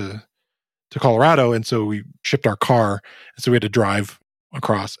Hawaii to Colorado, and so we shipped our car, and so we had to drive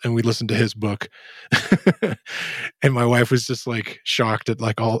across, and we listened to his book. And my wife was just like shocked at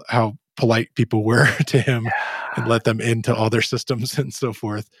like all how polite people were to him and let them into all their systems and so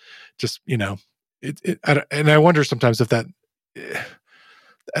forth. Just, and I wonder sometimes if that's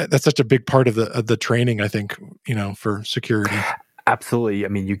such a big part of the training, I think, for security. Absolutely. I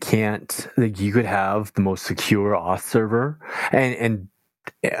mean, you can't, like, you could have the most secure auth server and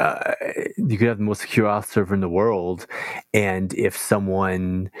you could have the most secure auth server in the world. And if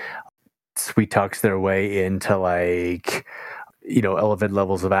someone sweet talks their way into like, elevated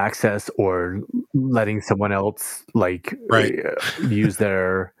levels of access or letting someone else like use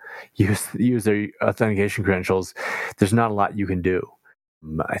their authentication credentials, there's not a lot you can do.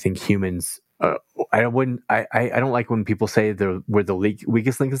 I think humans, I don't like when people say we're the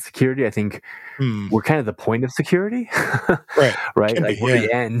weakest link of security. I think we're kind of the point of security, right? Like we're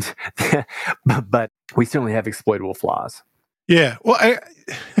the end, but we certainly have exploitable flaws. Yeah. Well,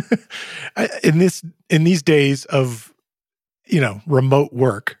 in these days of remote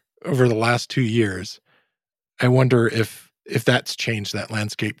work over the last 2 years, I wonder if that's changed that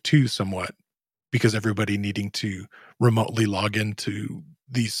landscape too somewhat, because everybody needing to remotely log into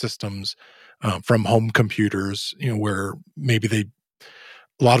these systems from home computers, where maybe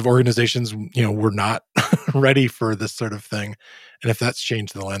a lot of organizations, were not ready for this sort of thing. And if that's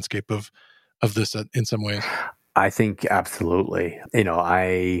changed the landscape of this in some ways. I think absolutely.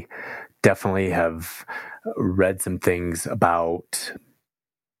 I definitely have read some things about,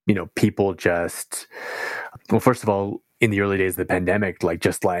 people just, well, first of all, in the early days of the pandemic,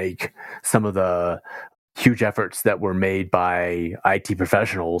 like some of the huge efforts that were made by IT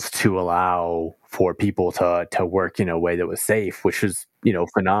professionals to allow for people to work in a way that was safe, which is,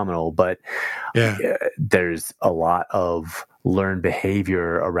 phenomenal. But there's a lot of learned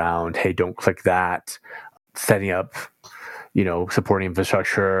behavior around, hey, don't click that, setting up, supporting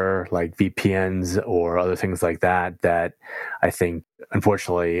infrastructure like VPNs or other things like that I think,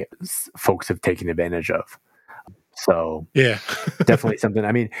 unfortunately, folks have taken advantage of. So yeah, definitely something.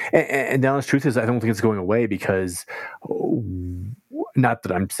 I mean, and the honest truth is, I don't think it's going away, because not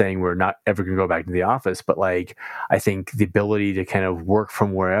that I'm saying we're not ever going to go back to the office, but like, I think the ability to kind of work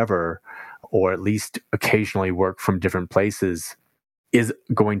from wherever, or at least occasionally work from different places, is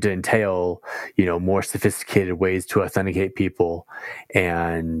going to entail, more sophisticated ways to authenticate people.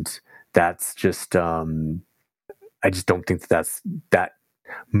 And that's just, I just don't think that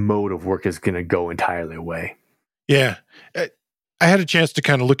mode of work is going to go entirely away. Yeah. I had a chance to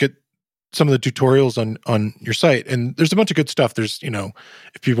kind of look at some of the tutorials on your site, and there's a bunch of good stuff. There's,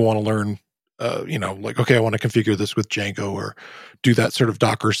 if people want to learn, like, okay, I want to configure this with Django or do that sort of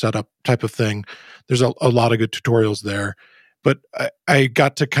Docker setup type of thing. There's a lot of good tutorials there, but I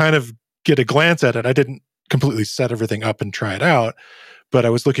got to kind of get a glance at it. I didn't completely set everything up and try it out, but I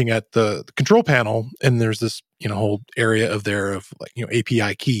was looking at the control panel, and there's this, whole area of like,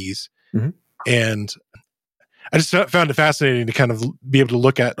 API keys. Mm-hmm. And I just found it fascinating to kind of be able to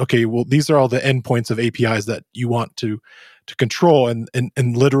look at, okay, well, these are all the endpoints of APIs that you want to control, and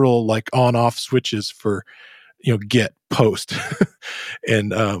literal like on-off switches for, get, post,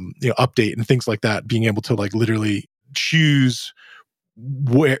 and update and things like that. Being able to like literally choose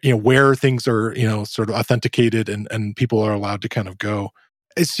where things are, sort of authenticated and people are allowed to kind of go.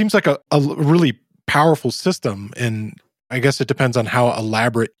 It seems like a really powerful system, and I guess it depends on how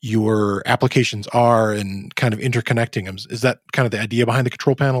elaborate your applications are and kind of interconnecting them. Is that kind of the idea behind the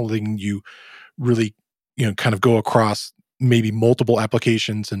control panel? Letting you really, kind of go across maybe multiple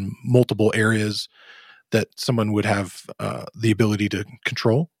applications and multiple areas that someone would have the ability to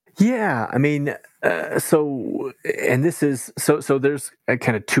control? Yeah, I mean, and this is so. There's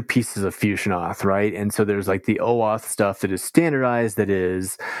kind of two pieces of Fusion Auth, right? And so there's like the OAuth stuff that is standardized. That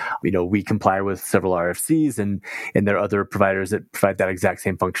is, we comply with several RFCs, and there are other providers that provide that exact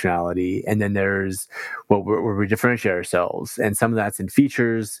same functionality. And then there's where we differentiate ourselves, and some of that's in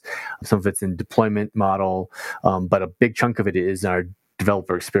features, some of it's in deployment model, but a big chunk of it is in our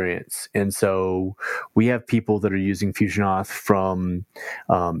developer experience. And so we have people that are using Fusion Auth from,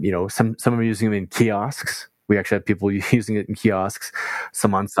 some are using them in kiosks. We actually have people using it in kiosks,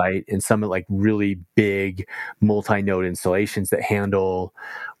 some on site, and some at like really big multi-node installations that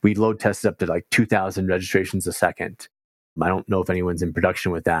we load test up to like 2,000 registrations a second. I don't know if anyone's in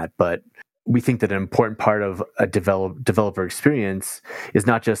production with that, but we think that an important part of a developer experience is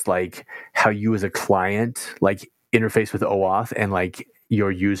not just like how you as a client like interface with OAuth and like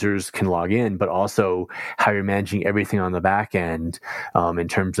your users can log in, but also how you're managing everything on the back end in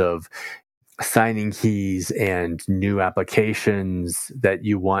terms of signing keys and new applications that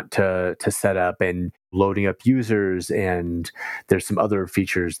you want to set up and loading up users. And there's some other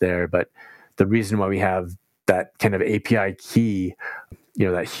features there. But the reason why we have that kind of API key,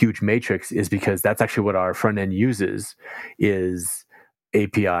 that huge matrix, is because that's actually what our front end uses, is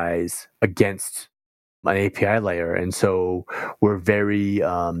APIs against an API layer. And so we're very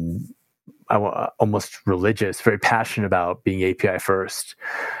almost religious, very passionate about being API first.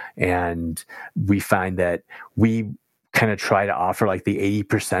 And we find that we kind of try to offer like the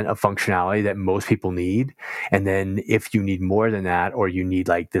 80% of functionality that most people need. And then if you need more than that, or you need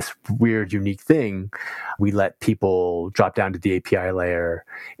like this weird, unique thing, we let people drop down to the API layer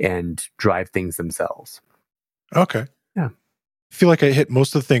and drive things themselves. Okay. Yeah. I feel like I hit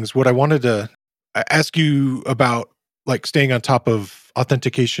most of the things. What I wanted to ask you about, like staying on top of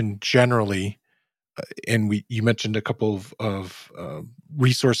authentication generally, and you mentioned a couple of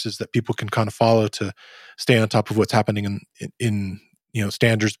resources that people can kind of follow to stay on top of what's happening in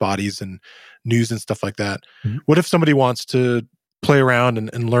standards bodies and news and stuff like that. Mm-hmm. What if somebody wants to play around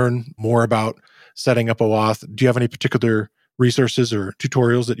and learn more about setting up OAuth? Do you have any particular resources or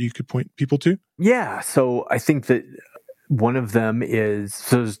tutorials that you could point people to? Yeah, so I think that one of them is,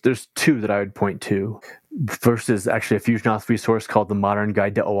 there's two that I would point to. First is actually a Fusion Auth resource called The Modern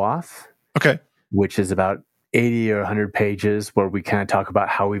Guide to OAuth. Okay. Which is about 80 or 100 pages where we kind of talk about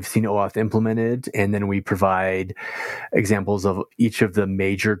how we've seen OAuth implemented. And then we provide examples of each of the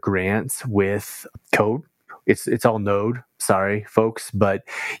major grants with code. It's all Node, sorry, folks, but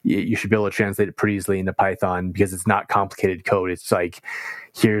you should be able to translate it pretty easily into Python because it's not complicated code. It's like,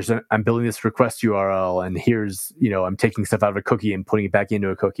 I'm building this request URL, and here's, I'm taking stuff out of a cookie and putting it back into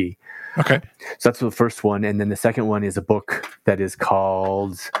a cookie. Okay. So that's the first one. And then the second one is a book that is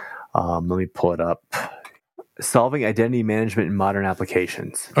called, let me pull it up, Solving Identity Management in Modern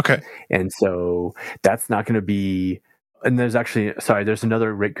Applications. Okay. And so that's not going to be, and there's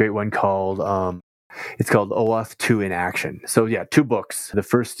another great one called, it's called OAuth 2 in Action. So yeah, two books. The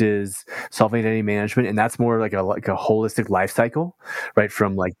first is Solving Identity Management, and that's more like a holistic life cycle, right?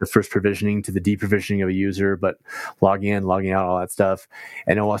 From like the first provisioning to the deprovisioning of a user, but logging in, logging out, all that stuff.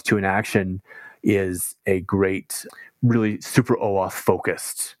 And OAuth 2 in Action is a great, really super OAuth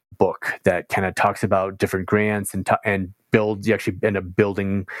focused book that kind of talks about different grants and builds. You actually end up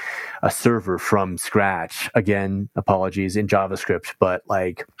building a server from scratch. Again, apologies, in JavaScript, but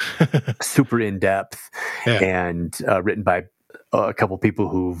like super in depth. Yeah. And written by a couple people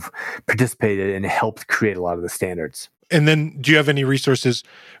who've participated and helped create a lot of the standards. And then, do you have any resources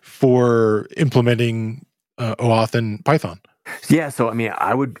for implementing OAuth in Python? Yeah, so I mean,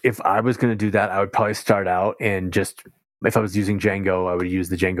 if I was going to do that, I would probably start out and just, if I was using Django, I would use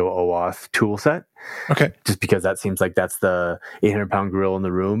the Django OAuth tool set. Okay. Just because that seems like that's the 800-pound gorilla in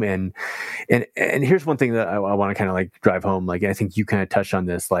the room. And here's one thing that I want to kind of like drive home. Like, I think you kind of touched on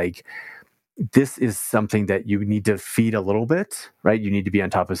this. Like, this is something that you need to feed a little bit, right? You need to be on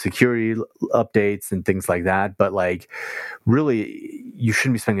top of security updates and things like that. But like, really, you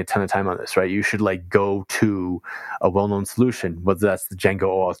shouldn't be spending a ton of time on this, right? You should like go to a well-known solution, whether that's the Django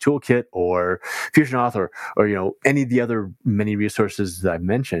OAuth toolkit or Fusion Auth or any of the other many resources that I've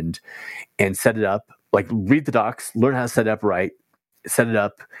mentioned, and set it up. Like, read the docs, learn how to set it up right, set it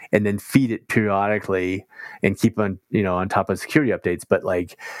up, and then feed it periodically and keep on top of security updates. But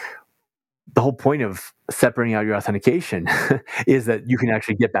like, the whole point of separating out your authentication is that you can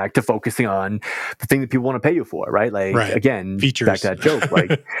actually get back to focusing on the thing that people want to pay you for, right? Like, Right. again, Features. back to that joke.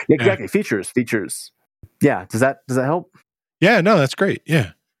 Like, exactly. Yeah. Features. Yeah. Does that help? Yeah, no, that's great.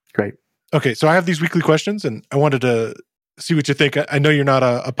 Yeah. Great. Okay, so I have these weekly questions, and I wanted to see what you think. I know you're not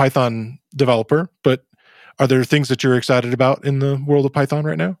a Python developer, but are there things that you're excited about in the world of Python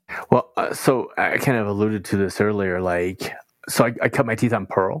right now? Well, so I kind of alluded to this earlier. Like, so I cut my teeth on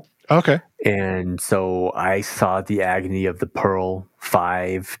Perl. Okay. And so I saw the agony of the Perl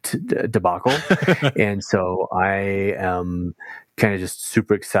 5 debacle. And so I am kind of just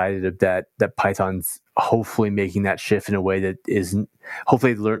super excited that Python's hopefully making that shift in a way that isn't,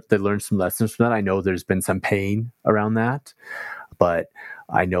 hopefully they learn some lessons from that. I know there's been some pain around that, but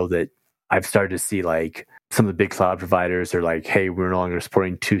I know that I've started to see like some of the big cloud providers are like, hey, we're no longer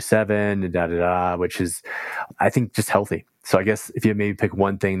supporting 2.7 and which is, I think, just healthy. So I guess if you maybe pick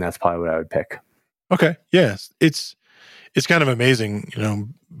one thing, that's probably what I would pick. Okay. Yes. It's kind of amazing,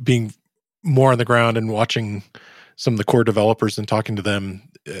 being more on the ground and watching some of the core developers and talking to them.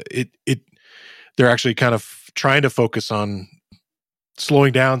 They're actually kind of trying to focus on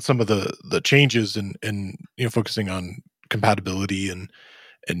slowing down some of the changes and focusing on compatibility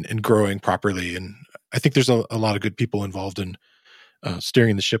and growing properly. And I think there's a lot of good people involved in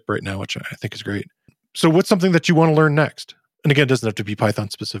steering the ship right now, which I think is great. So what's something that you want to learn next? And again, it doesn't have to be Python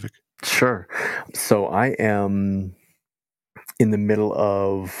specific. Sure. So I am in the middle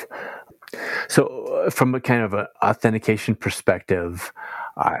of, from a kind of an authentication perspective,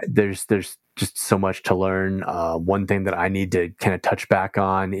 there's just so much to learn. One thing that I need to kind of touch back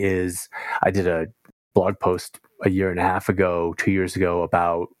on is I did a blog post a year and a half ago, 2 years ago,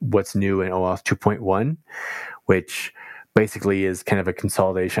 about what's new in OAuth 2.1, which basically is kind of a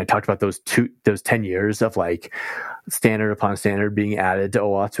consolidation. I talked about those 10 years of like standard upon standard being added to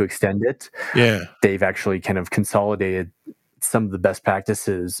OAuth to extend it. Yeah. They've actually kind of consolidated some of the best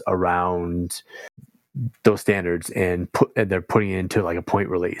practices around those standards and they're putting it into like a point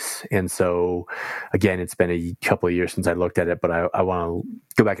release. And so again, it's been a couple of years since I looked at it, but I want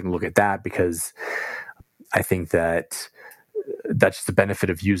to go back and look at that because I think that that's just the benefit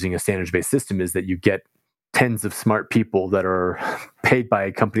of using a standards-based system is that you get tens of smart people that are paid by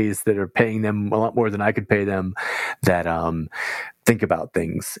companies that are paying them a lot more than I could pay them that think about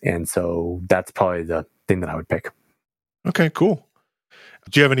things. And so that's probably the thing that I would pick. Okay, cool.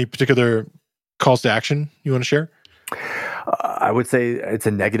 Do you have any particular calls to action you want to share? I would say it's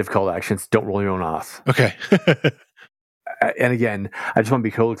a negative call to action. Don't roll your own auth. Okay. And again, I just want to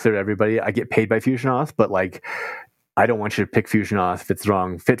be totally clear to everybody. I get paid by FusionAuth, but like, I don't want you to pick FusionAuth if it's the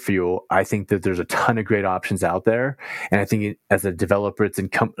wrong fit for you. I think that there's a ton of great options out there. And I think as a developer, it's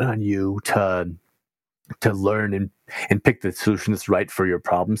incumbent on you to learn and pick the solution that's right for your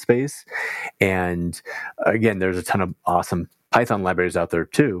problem space. And again, there's a ton of awesome Python libraries out there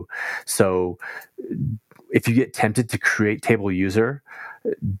too. So if you get tempted to create table user,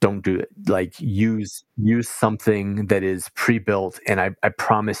 don't do it. Like use something that is pre-built, and I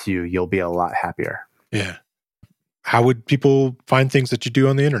promise you'll be a lot happier. Yeah. How would people find things that you do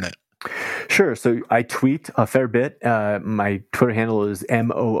on the internet? Sure. So I tweet a fair bit. My Twitter handle is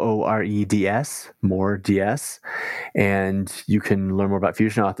MOOREDS, more DS. And you can learn more about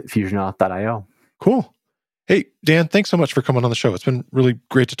FusionAuth at fusionauth.io. Cool. Hey, Dan, thanks so much for coming on the show. It's been really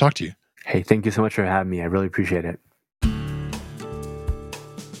great to talk to you. Hey, thank you so much for having me. I really appreciate it.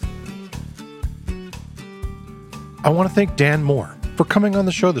 I want to thank Dan Moore for coming on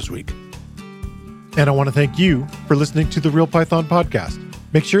the show this week. And I want to thank you for listening to the Real Python Podcast.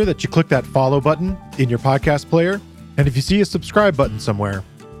 Make sure that you click that follow button in your podcast player. And if you see a subscribe button somewhere,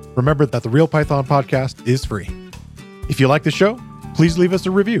 remember that the Real Python Podcast is free. If you like the show, please leave us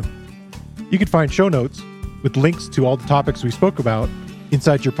a review. You can find show notes with links to all the topics we spoke about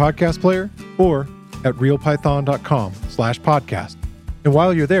inside your podcast player or at realpython.com/podcast. And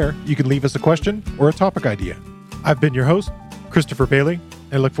while you're there, you can leave us a question or a topic idea. I've been your host, Christopher Bailey,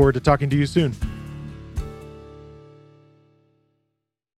 and I look forward to talking to you soon.